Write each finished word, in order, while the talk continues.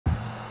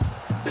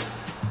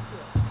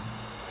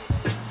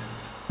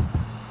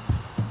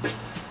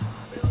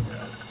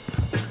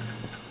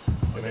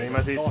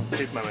Niin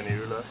sit mä menin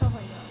ylös.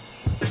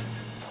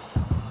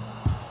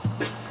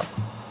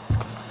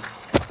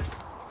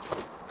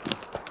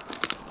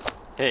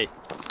 Hey,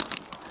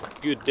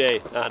 good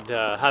day and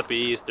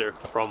happy Easter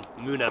from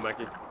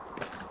Mynämäki.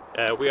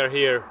 We are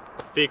here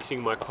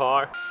fixing my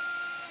car.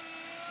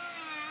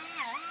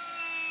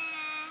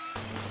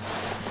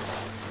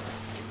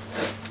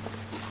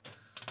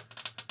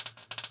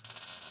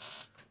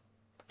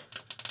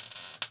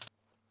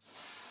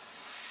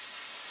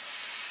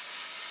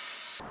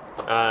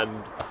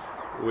 And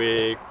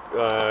we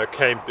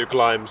came to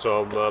climb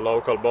some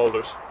local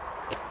boulders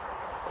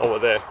over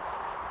there.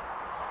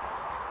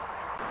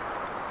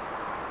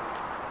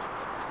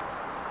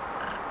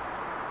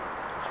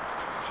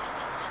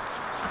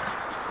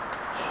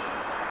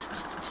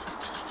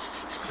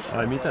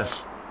 Ai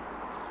mitäs?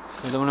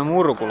 On tommonen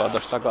murkula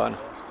tossa takana.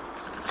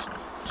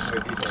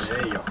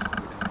 Ei oo.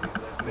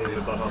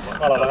 Niin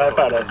tasapaino. Mä vähän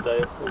epäilen, että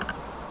joku...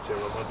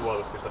 Siellä on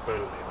tuotettu sitä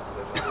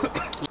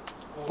pölliä.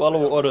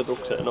 Paluu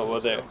odotukseen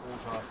over there.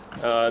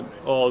 And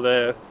all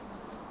the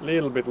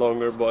little bit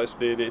longer boys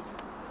did it.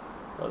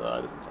 But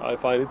I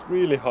find it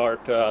really hard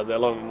the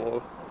long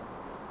move.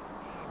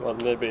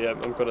 But maybe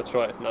I'm gonna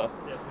try it now.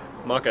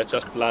 Make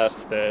just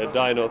blast the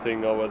dino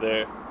thing over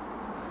there.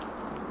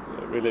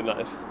 Really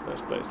nice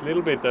place. A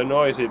little bit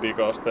noisy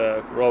because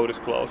the road is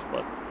closed,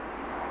 but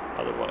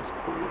otherwise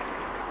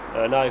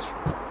cool. Nice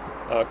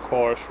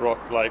coarse rock,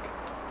 like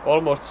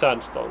almost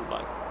sandstone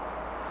like.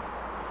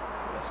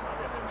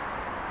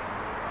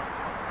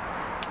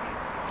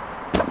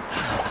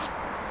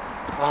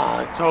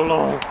 Ah, it's so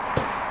low.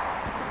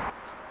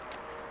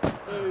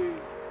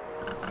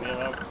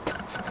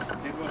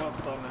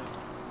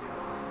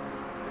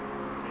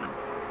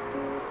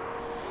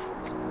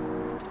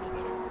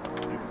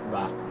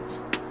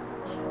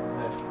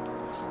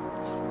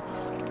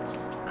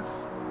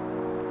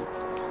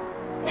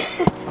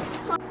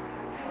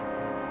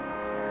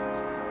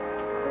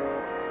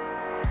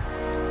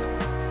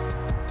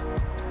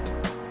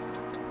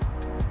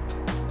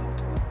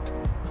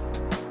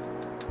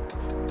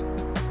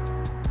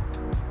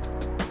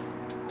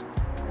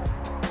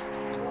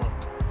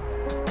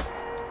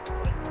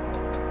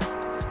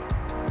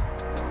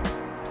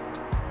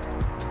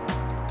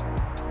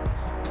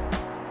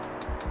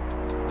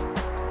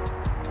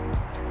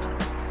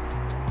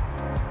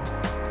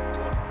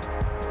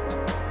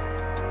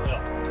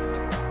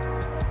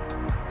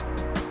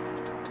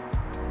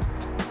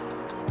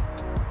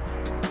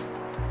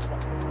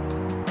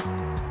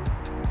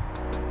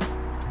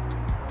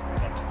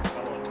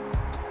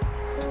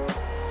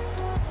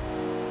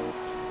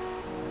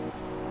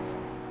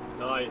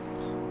 Nice.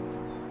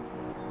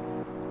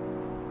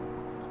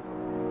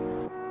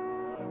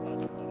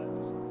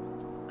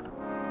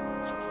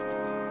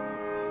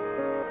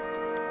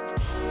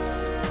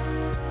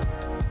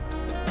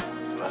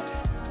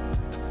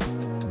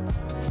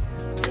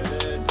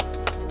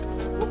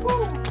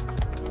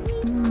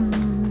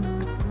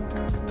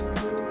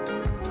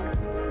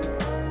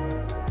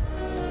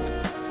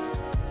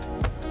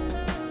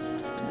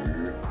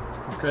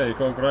 Okay,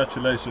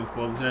 congratulations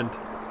for the end.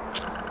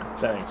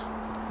 Thanks.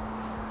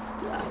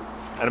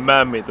 And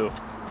man me to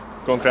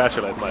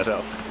congratulate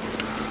myself.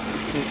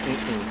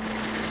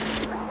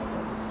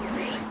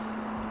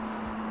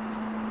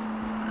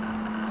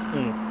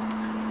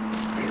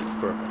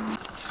 Perfect.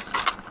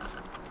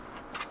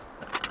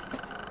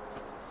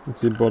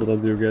 It's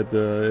important you get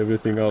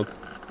everything out.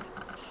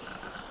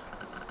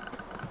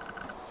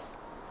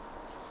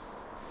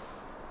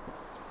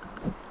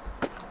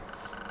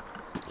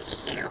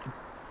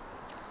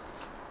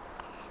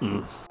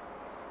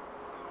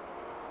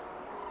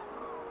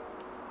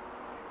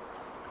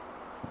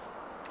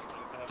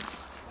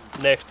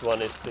 Next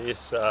one is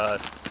this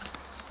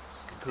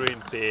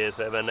green tea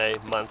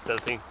 7-8 mantel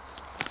thing.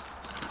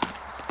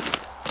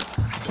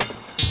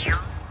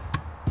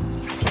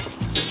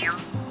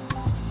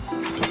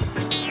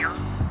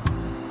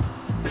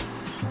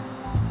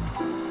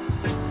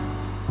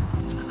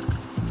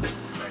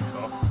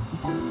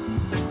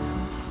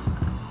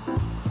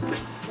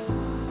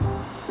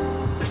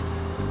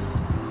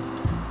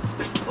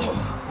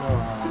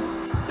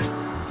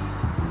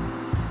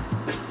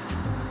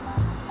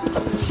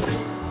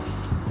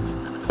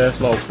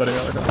 Sloperi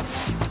alkaa.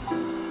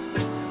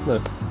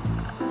 Näin.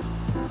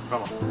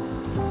 Kama.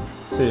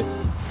 Siin.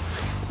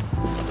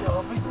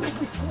 Joo, vittu.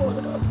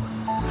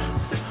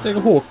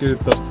 Eikö huukki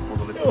nyt tosta?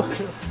 Joo,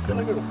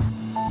 kyllä kyllä.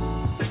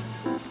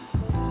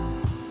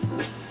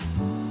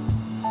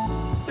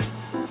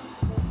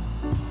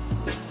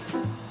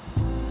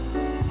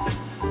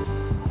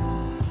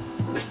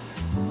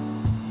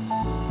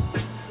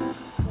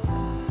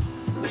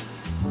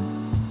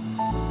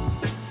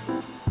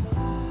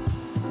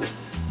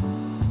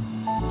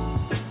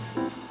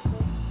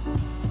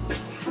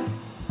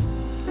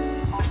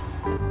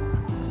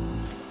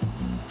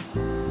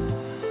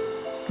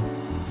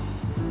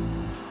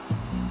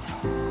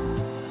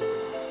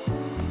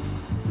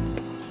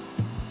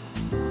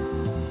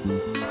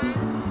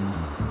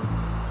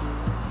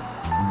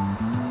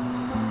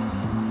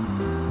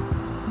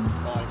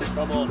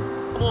 come on,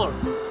 come on.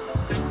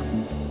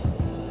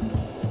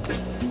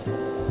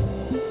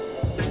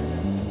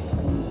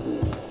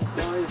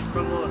 Nice,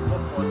 come on,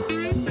 come on.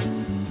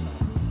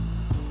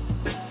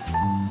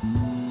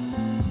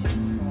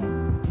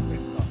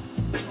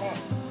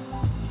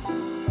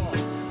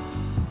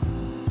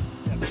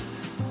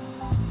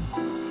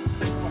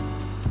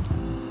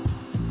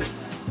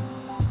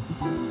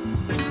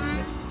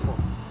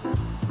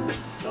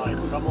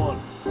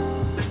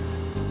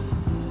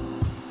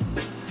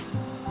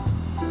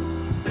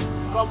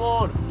 Come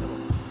on!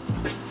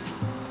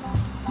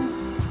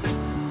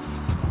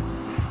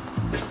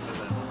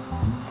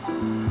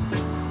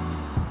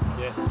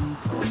 Yes.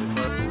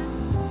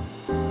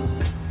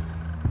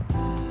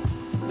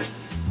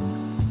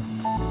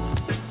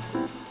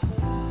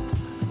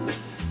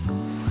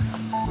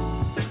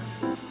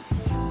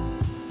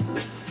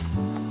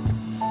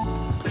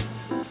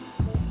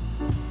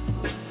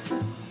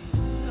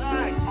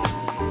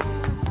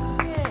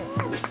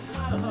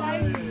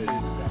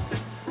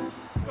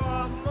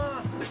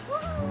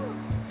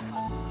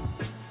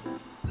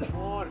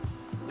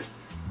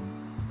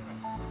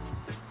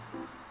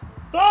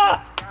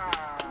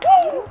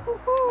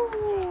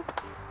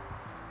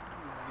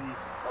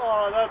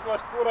 Oh, that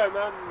was pure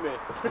mämmi.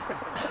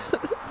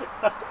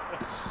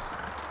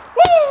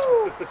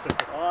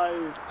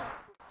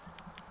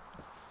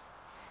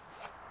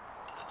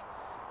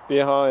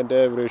 Behind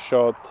every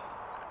shot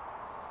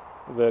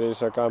there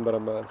is a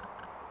cameraman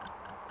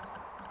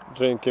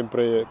drinking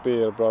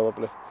beer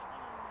probably.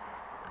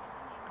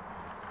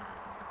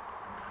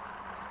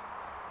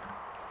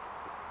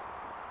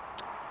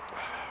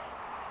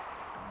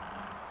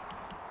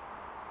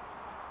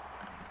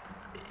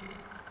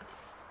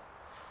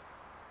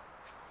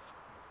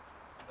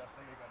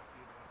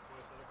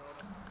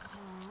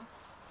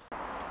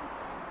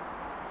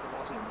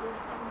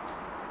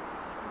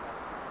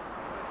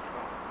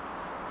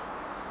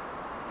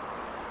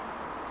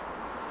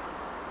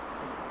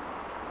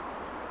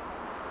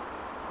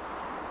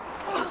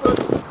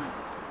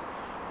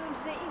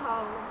 Tunsi se ihan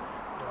ollut.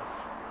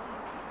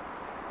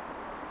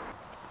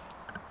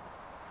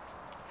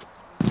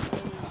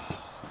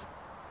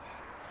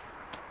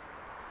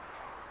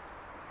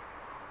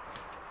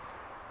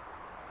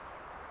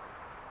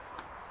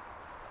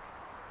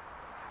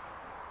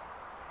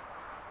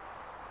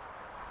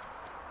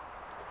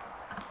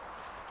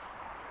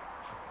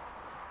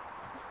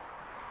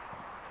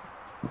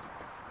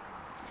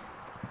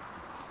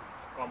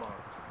 Come on.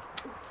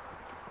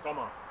 Come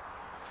on.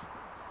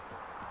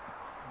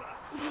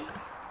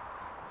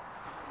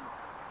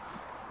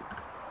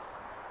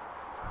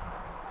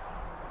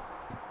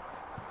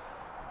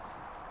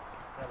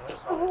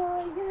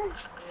 Oh yes!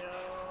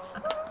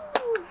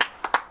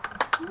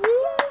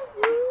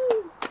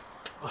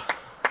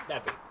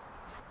 Näpi.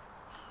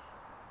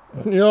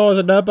 Joo,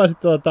 se näpäsi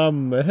tuo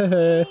tamme.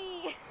 Hehe.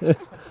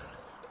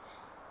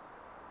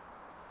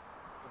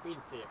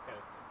 Pintsiä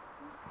käyttää.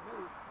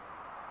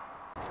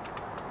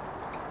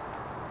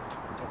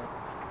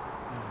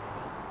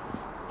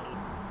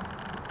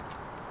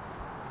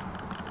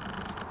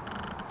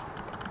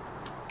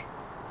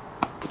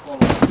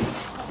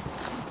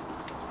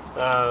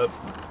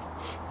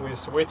 We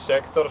switch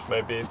sectors,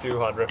 maybe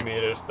 200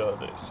 meters to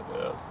this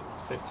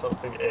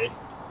something A.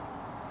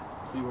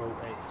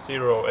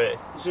 0A.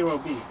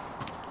 0B.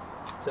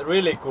 It's a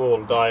really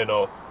cool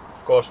dyno,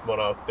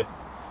 Kosmonautti.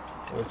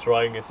 We're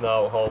trying it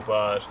now,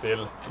 hope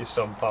still is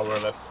some power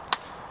left.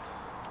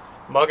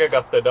 Make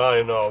got the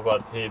dyno,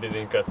 but he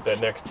didn't get the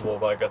next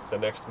move. I got the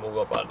next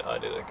move, but I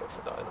didn't get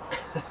the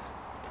dyno.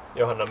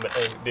 Johanna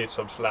did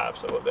some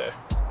slabs over there.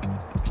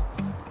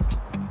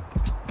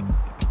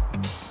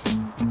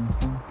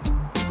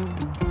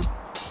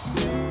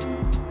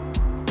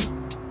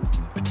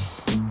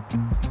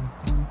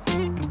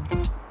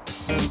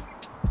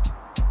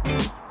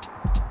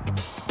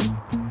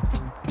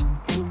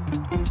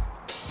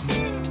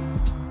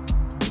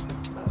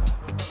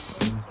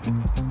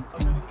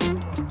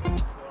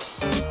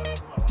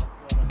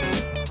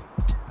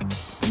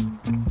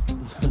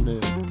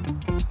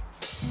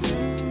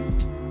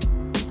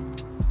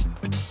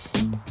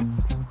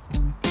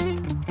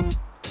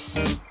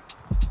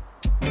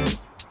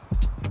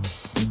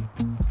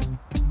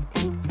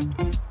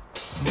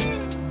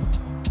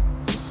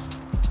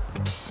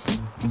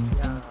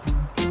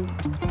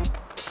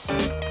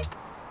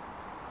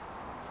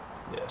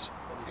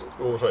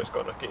 Uso is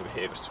gonna give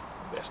his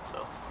best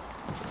now.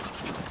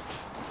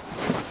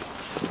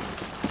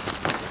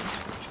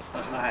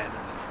 Taas lähellä.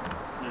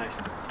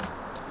 Näistä.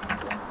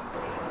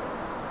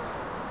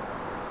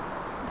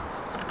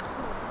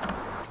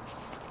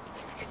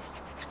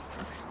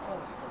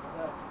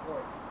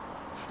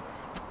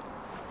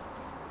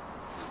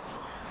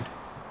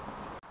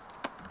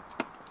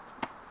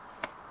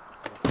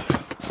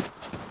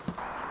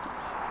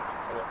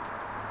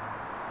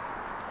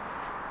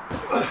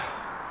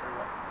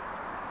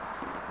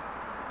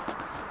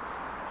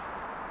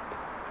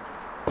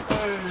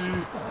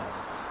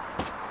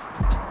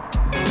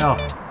 No.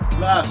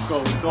 Last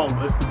goal is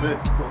always the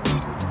best goal.